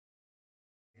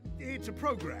it's a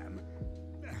program.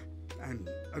 An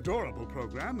adorable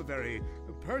program, a very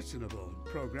personable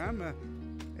program.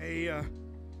 I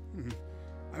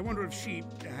wonder if she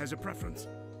has a preference.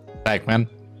 Back, man.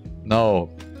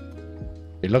 No.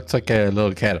 It looks like a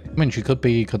little cat. I mean, she could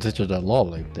be considered a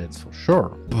lolly, that's for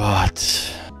sure.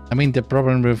 But, I mean, the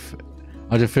problem with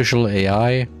artificial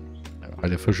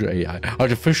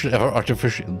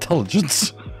artificial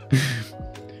intelligence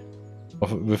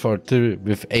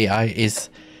with AI is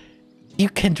you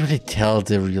can't really tell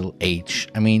the real age.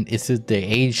 I mean, is it the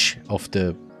age of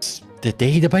the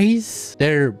database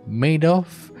they're made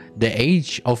of? The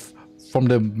age of from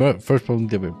the first time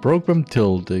they were programmed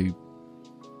till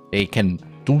they can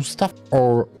do stuff?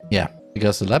 Or yeah,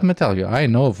 because let me tell you, I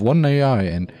know of one AI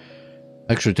and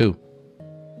actually two.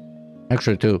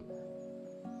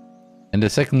 And the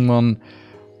second one,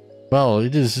 well,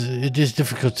 it is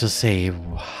difficult to say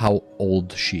how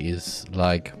old she is.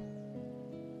 Like,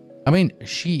 I mean,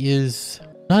 she is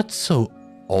not so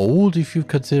old if you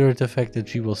consider the fact that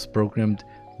she was programmed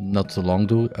not so long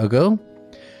ago,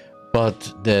 but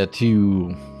the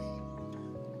two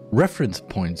reference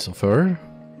points of her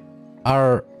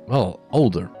are, well,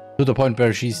 older, to the point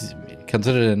where she's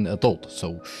considered an adult.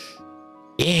 So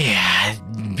yeah,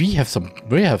 we have some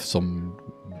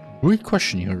great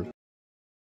question here.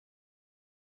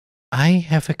 I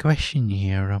have a question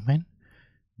here, Roman.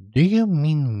 Do you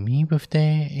mean me with the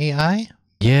AI?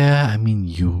 Yeah, I mean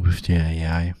you with the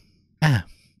AI. Ah,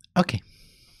 okay.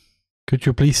 Could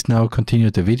you please now continue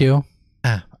the video?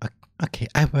 Ah, okay,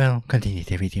 I will continue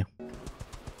the video.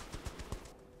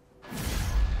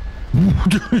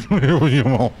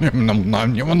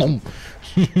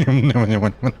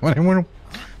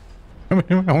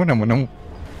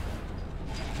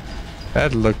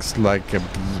 That looks like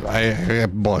a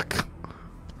buck.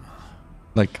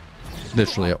 Like,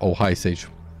 literally, oh, hi, Sage.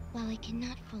 While I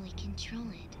cannot fully control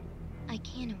it, I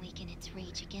can awaken its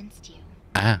rage against you.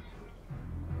 Ah.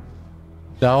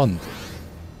 Down.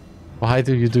 Why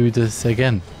do you do this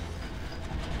again?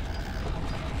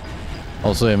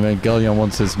 Also, Evangelion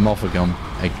wants his Morphicon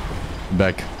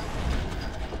back.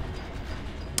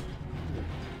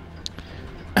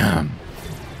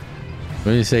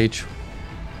 Really, Sage?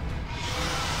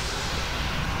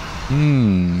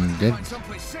 Good.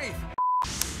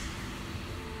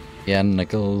 Yeah,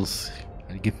 Knuckles.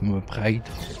 I'll give him a pride.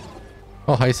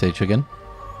 Oh, hi, Sage again.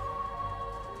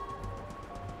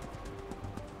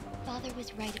 Father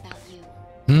was right about you.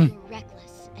 You were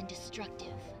reckless and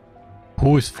destructive.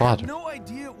 Who is Father? I have no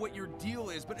idea what your deal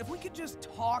is, but if we could just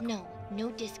talk. No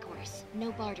discourse,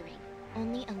 no bartering,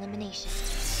 only elimination.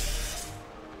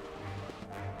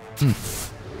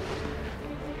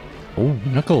 Oh,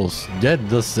 Knuckles, that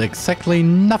does exactly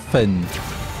nothing.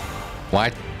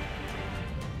 What?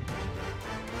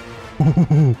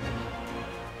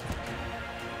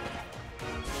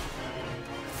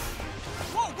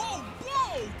 Whoa, whoa,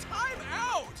 whoa! Time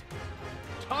out!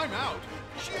 Time out?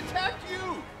 She attacked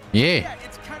you! Yeah,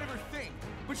 it's kind of her thing,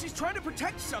 but she's trying to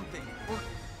protect something, or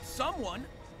someone.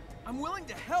 I'm willing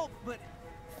to help, but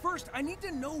first I need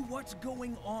to know what's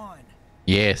going on.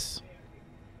 yes.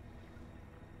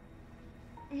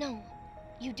 No,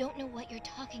 you don't know what you're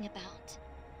talking about.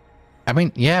 I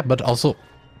mean, yeah, but also...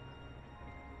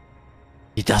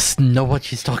 He doesn't know what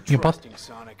she's talking about.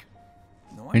 Sonic.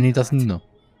 No, And he doesn't know.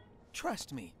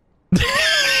 Trust me.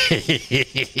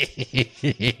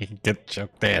 Good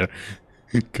joke there.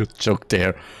 Good joke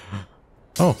there.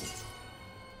 Oh.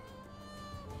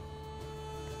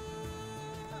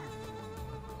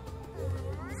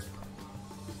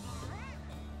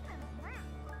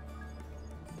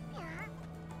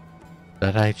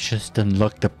 Did I just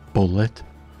unlock the bullet?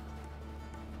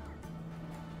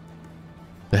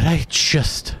 Did I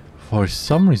just, for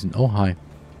some reason, oh hi,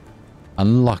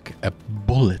 unlock a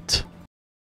bullet?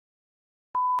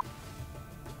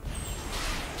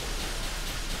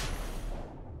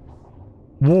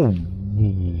 Whoa.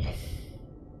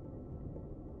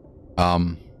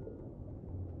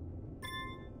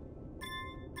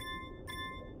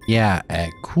 Yeah,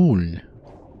 cool.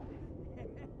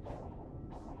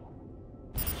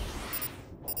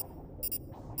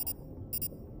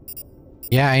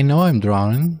 Yeah, I know I'm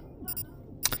drowning.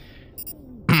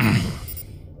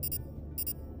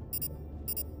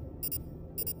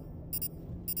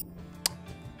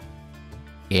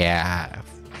 Yeah,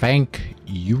 thank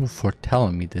you for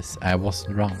telling me this. I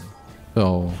wasn't wrong.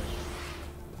 So,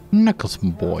 Knuckles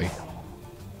boy.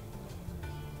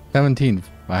 17.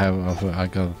 I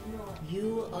got.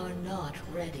 You are not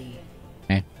ready.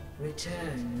 Eh?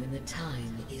 Return when the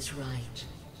time is right.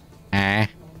 Eh?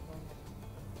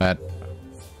 But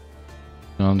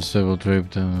Non-stable trip,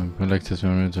 collect this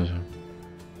memory.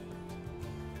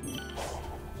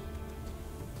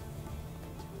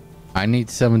 I need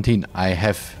 17. I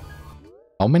have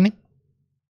how many?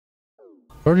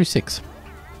 36.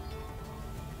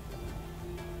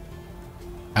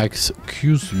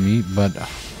 Excuse me, but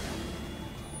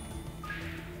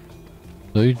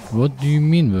so what do you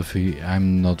mean with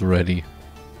I'm not ready?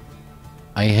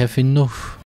 I have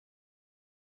enough.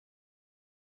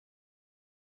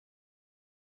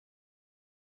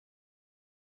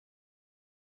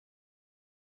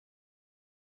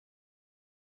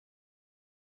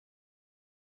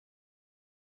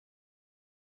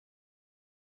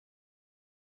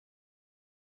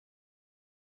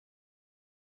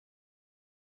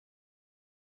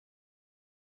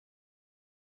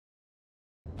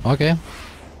 Okay.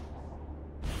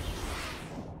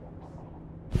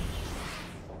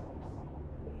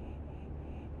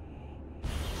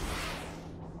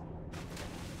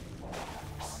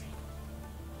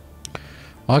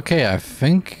 Okay, I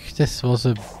think this was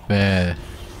a bad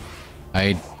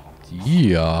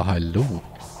idea. Hello.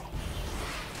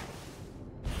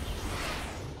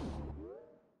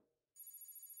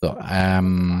 So,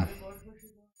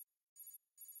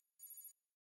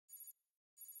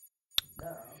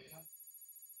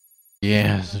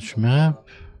 yeah, such map.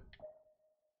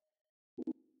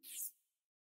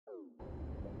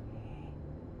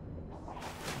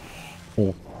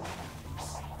 Oh.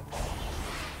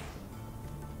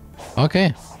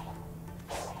 Okay.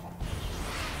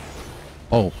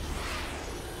 Oh.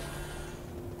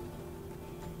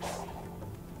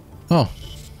 Oh.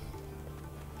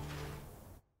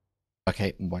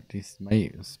 Okay, what is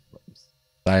my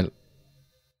style?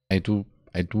 I do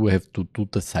have to do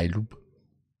the silo.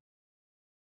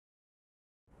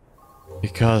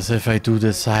 Because if I do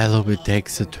the silo, it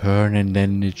takes a turn and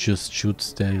then it just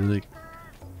shoots the like,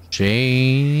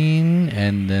 chain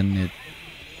and then it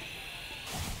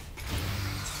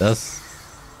does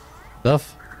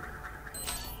stuff.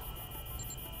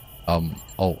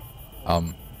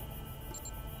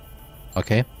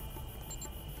 Okay.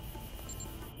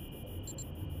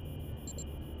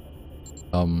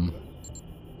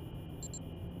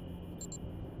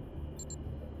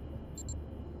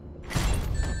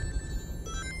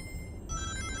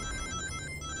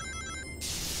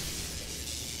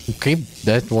 Okay,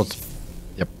 that was,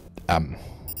 yep,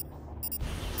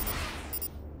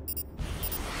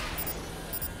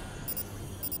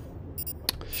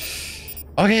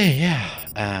 okay, yeah,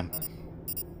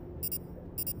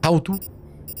 how to?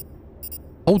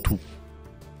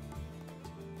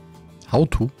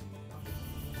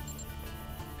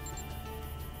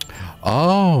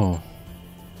 Oh,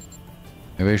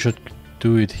 maybe I should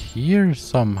do it here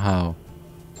somehow.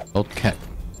 Okay.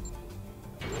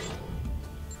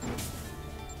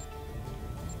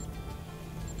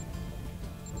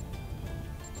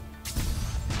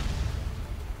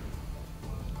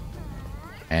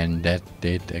 And that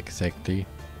did exactly.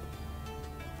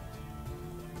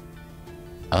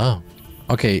 Oh,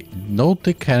 okay. Note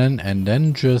the cannon and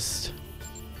then just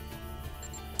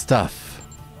stuff.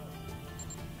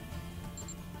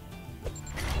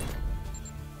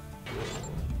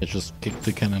 I just kick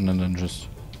the cannon and then just.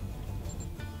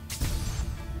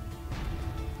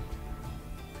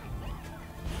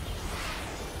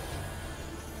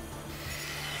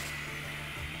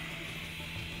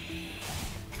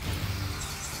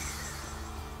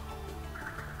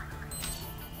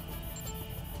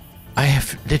 I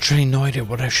have literally no idea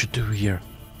what I should do here.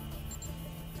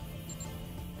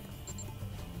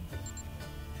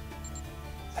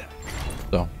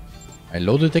 So, I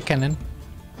loaded the cannon.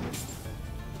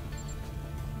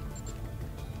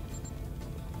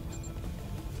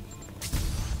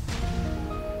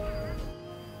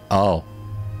 Oh,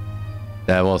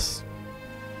 that was.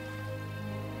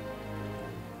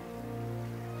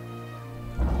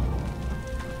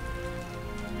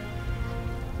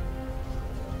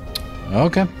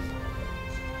 Okay.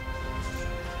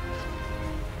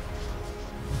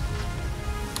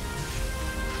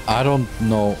 I don't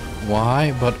know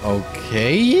why, but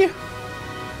okay.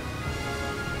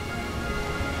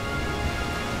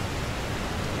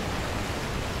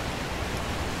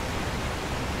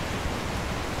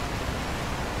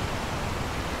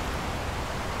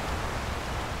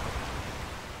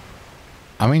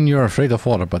 I mean, you're afraid of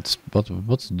water, but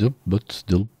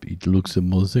still, it looks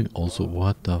amazing. Also,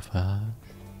 what the fuck?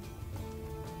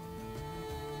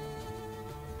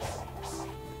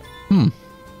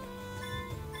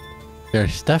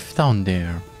 There's stuff down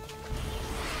there.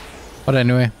 But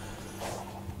anyway.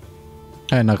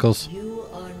 Hi, Knuckles. You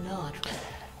are not.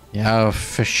 Yeah,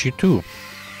 fishy too.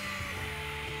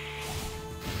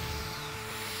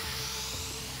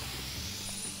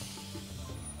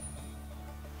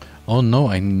 Oh no,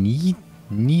 I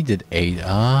needed 8.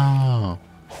 Ah.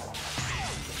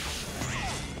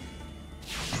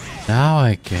 Now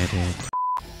I get it.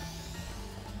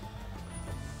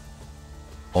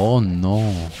 Oh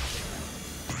no.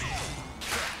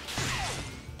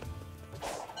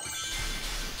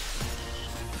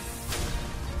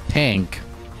 Tank.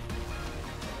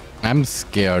 I'm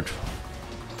scared.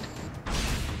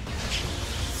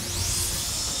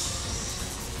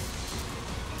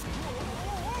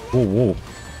 Whoa, whoa.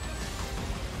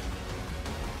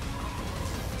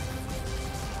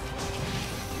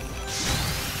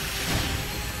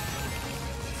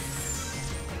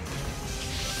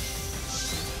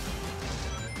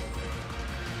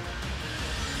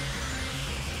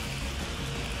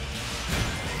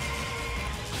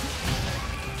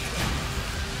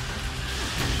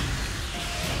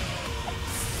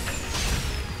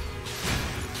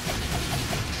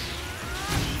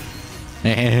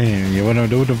 You wanna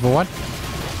do the what?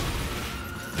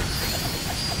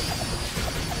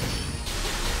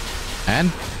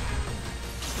 And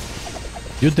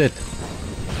you did.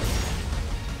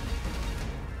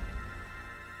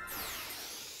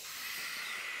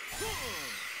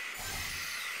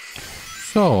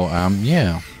 So,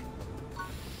 yeah.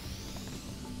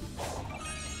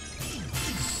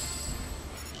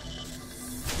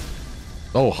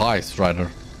 Oh, hi, Strider.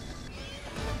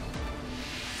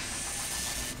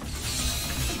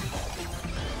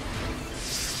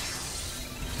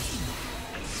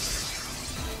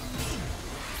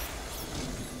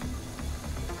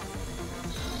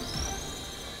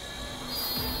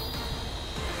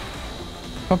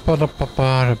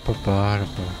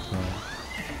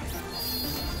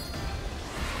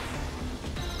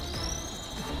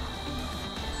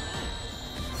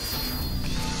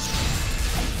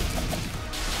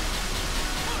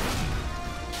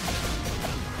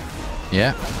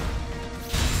 Yeah.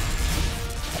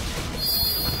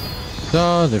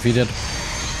 So defeated.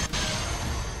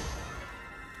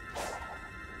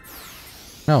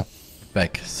 No,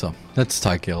 back. So let's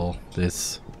tackle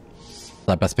this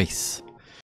cyberspace.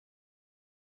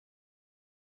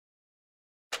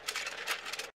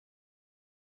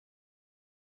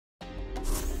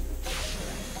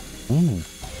 Ooh,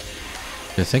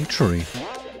 the sanctuary.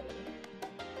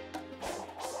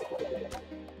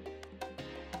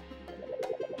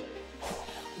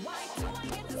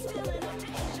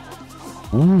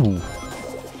 Ooh,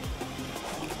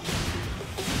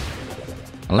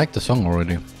 I like the song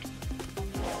already.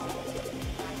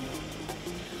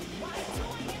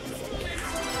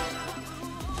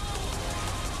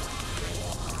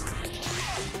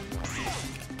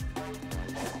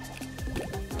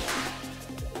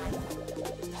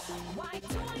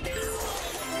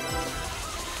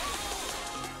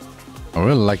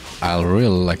 I really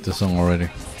like the song already.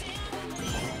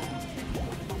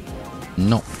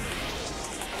 No.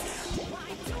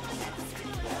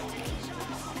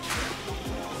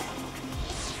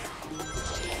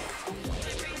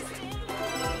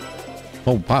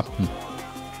 Oh, pop.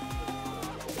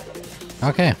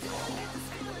 Okay.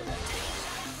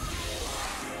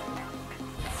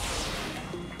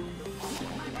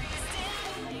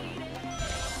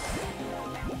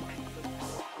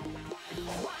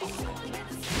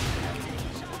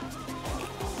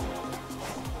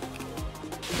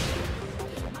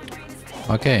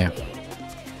 Okay.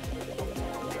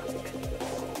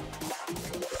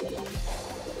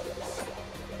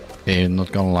 Okay,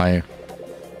 not gonna lie.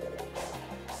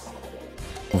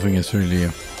 Moving is really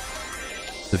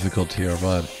difficult here,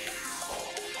 but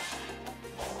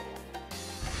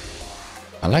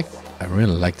I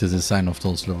really like the design of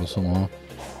those levels somehow.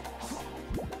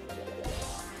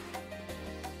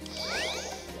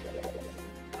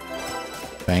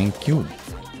 Thank you.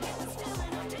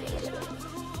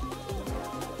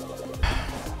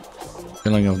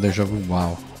 Feeling of deja vu,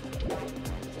 wow.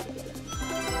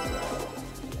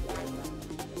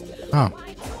 Ah.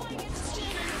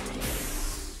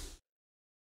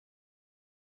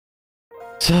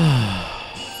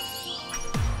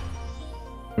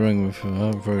 Ring with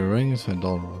very rings and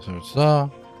all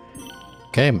so.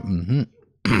 Okay,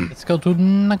 let's go to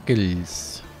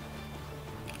Knuckles.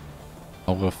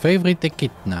 Our favorite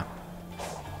echidna.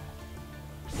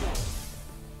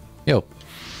 Yo.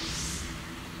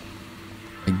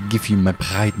 I give you my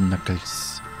pride,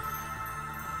 Knuckles.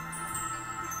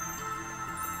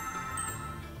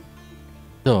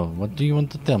 So, what do you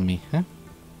want to tell me, huh?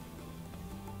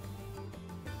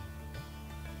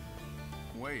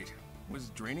 Wait, was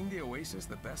draining the oasis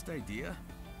the best idea?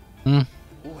 Well,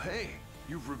 hey,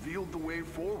 you've revealed the way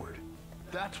forward.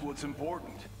 That's what's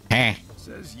important.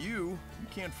 Says you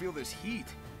can't feel this heat.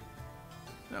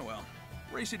 Oh well.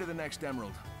 Race you to the next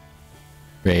emerald.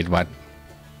 Wait, what?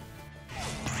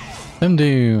 Then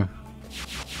there's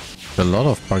a lot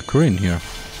of parkour in here.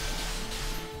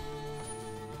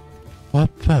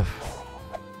 What the?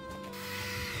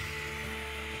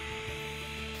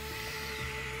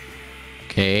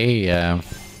 Okay,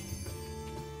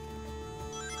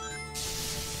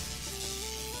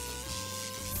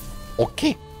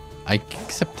 okay, I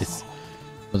accept this.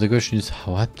 But the question is,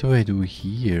 what do I do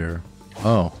here?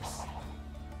 Oh,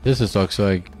 this is dark, so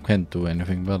I can't do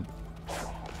anything, but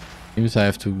seems I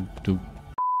have to do.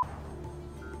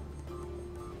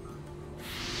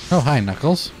 Oh, hi,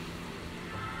 Knuckles.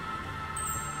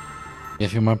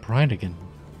 Give you my pride again.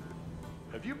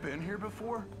 Have you been here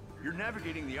before? You're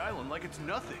navigating the island like it's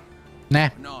nothing. Nah.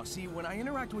 No, see, when I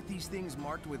interact with these things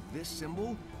marked with this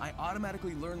symbol, I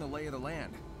automatically learn the lay of the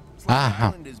land. It's like the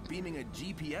island is beaming a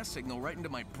GPS signal right into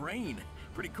my brain.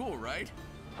 Pretty cool, right?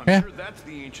 I'm sure that's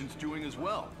the ancients doing as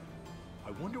well.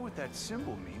 I wonder what that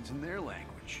symbol means in their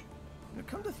language. Now,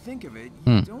 come to think of it,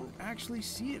 you don't actually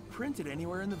see it printed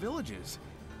anywhere in the villages.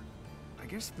 I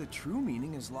guess the true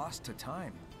meaning is lost to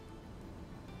time.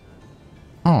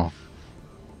 Oh.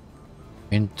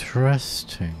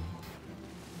 Interesting.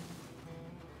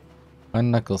 My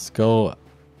Knuckles go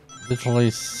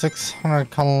literally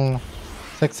 600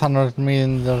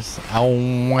 meters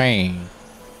away.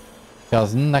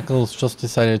 Because Knuckles just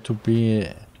decided to be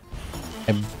a...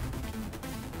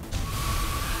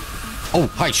 Oh,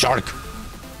 hi shark!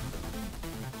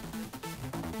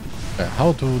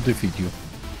 How to defeat you?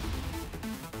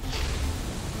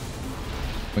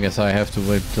 I guess I have to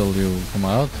wait till you come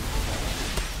out.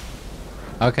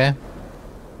 Okay.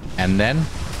 And then?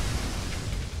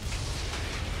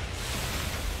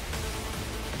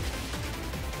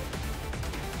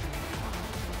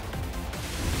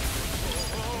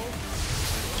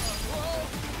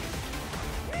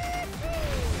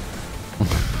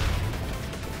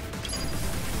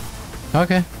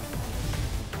 Okay.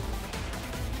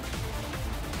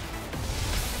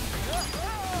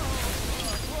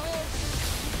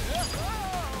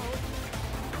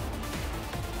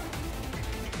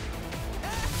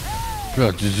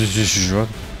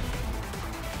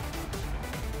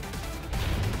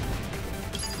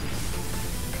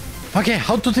 Okay,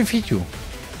 how to defeat you?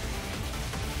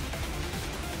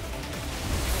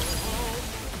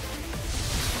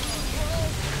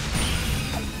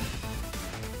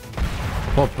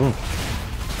 Oh,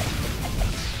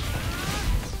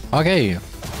 okay.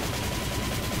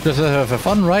 Just have a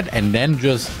fun ride and then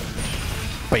just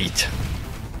wait.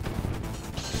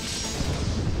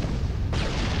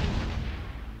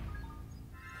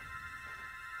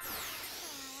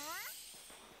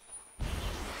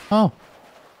 Oh,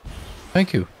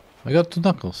 thank you. I got 2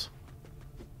 Knuckles.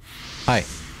 Hi.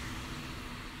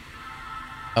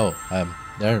 Oh,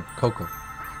 there, Coco.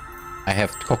 I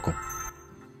have Coco.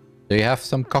 Do you have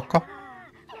some Coco?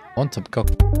 Want some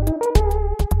Coco?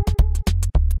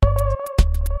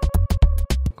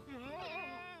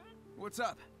 What's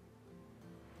up?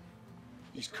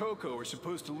 These Coco are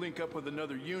supposed to link up with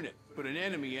another unit, but an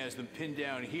enemy has them pinned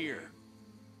down here.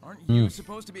 Aren't you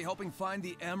supposed to be helping find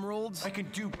the emeralds? I can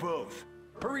do both.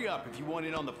 Hurry up if you want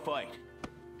in on the fight.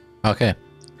 Okay.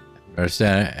 Where's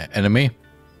the enemy?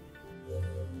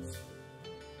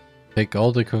 Take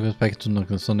all the Cocos back to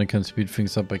Knuckles. Sonic can speed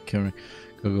things up by carrying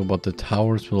Coco, but the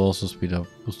towers will also speed up.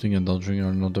 Boosting and dodging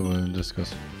are not well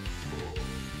discussed.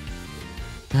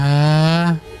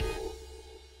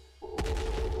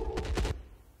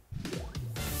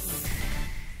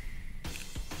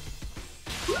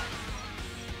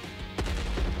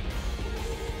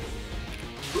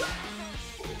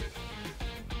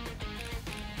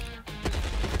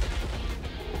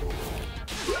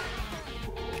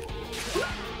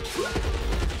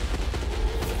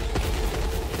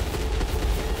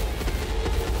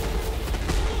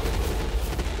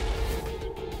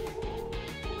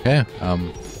 Okay,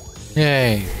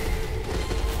 yay.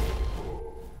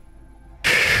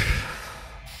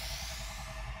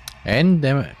 And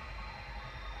then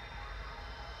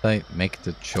I make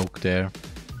the joke there.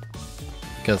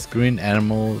 Because green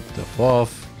animal, the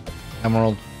 4th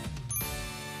emerald.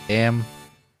 Damn.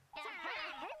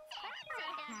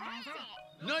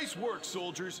 Nice work,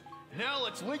 soldiers. Now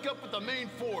let's link up with the main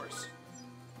force.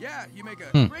 Yeah, you make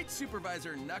a great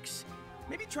supervisor, Nux.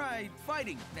 Maybe try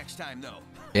fighting next time, though.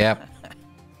 Yep.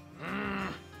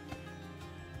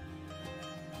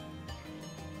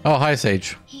 Oh, hi,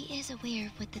 Sage. He is aware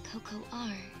of what the Coco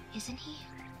are, isn't he?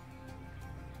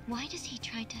 Why does he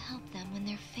try to help them when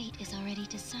their fate is already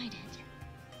decided?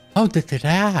 How did they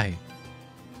die?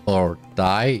 Or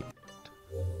die?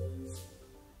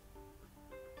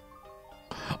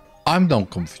 I'm now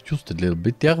confused a little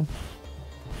bit there.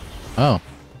 Oh.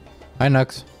 Hi,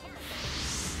 Nox.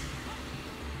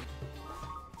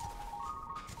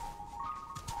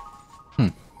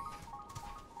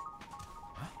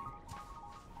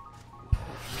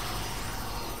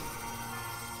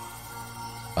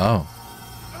 Oh.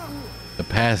 The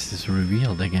past is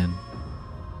revealed again.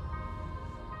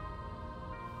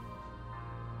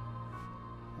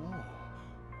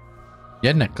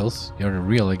 Yeah, Knuckles, you're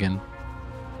real again.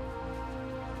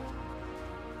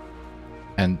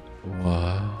 And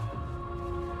what?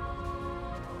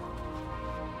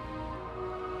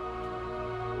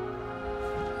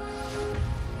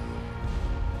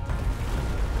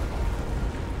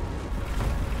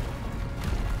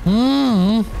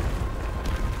 Hmm.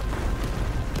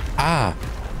 Ah.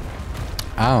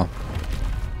 Oh.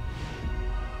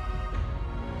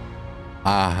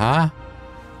 Uh-huh.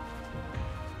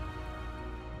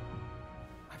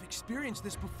 I've experienced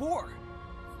this before.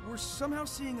 We're somehow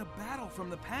seeing a battle from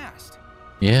the past.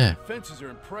 Yeah. Fences are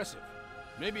impressive.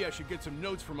 Maybe I should get some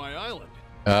notes for my island.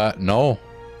 No.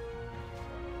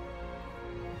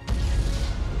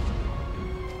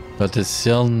 But it's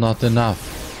still not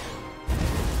enough.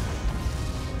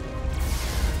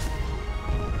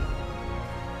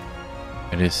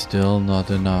 It is still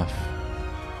not enough.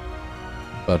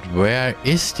 But where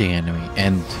is the enemy?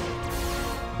 And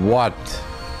what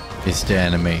is the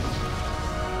enemy?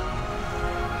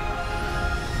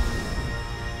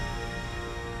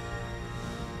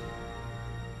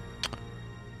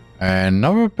 And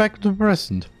now we're back to the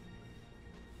present.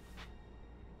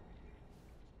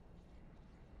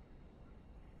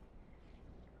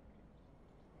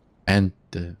 And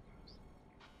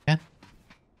yeah.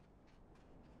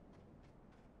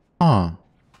 Huh.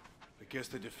 I guess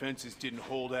the defenses didn't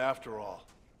hold after all.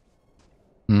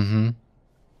 Mm-hmm.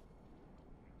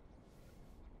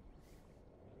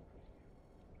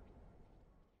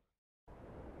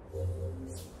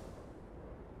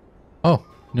 Oh,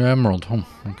 new emerald.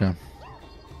 Okay.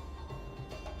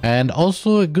 And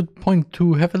also a good point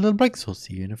to have a little break, so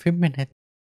see you in a few minutes.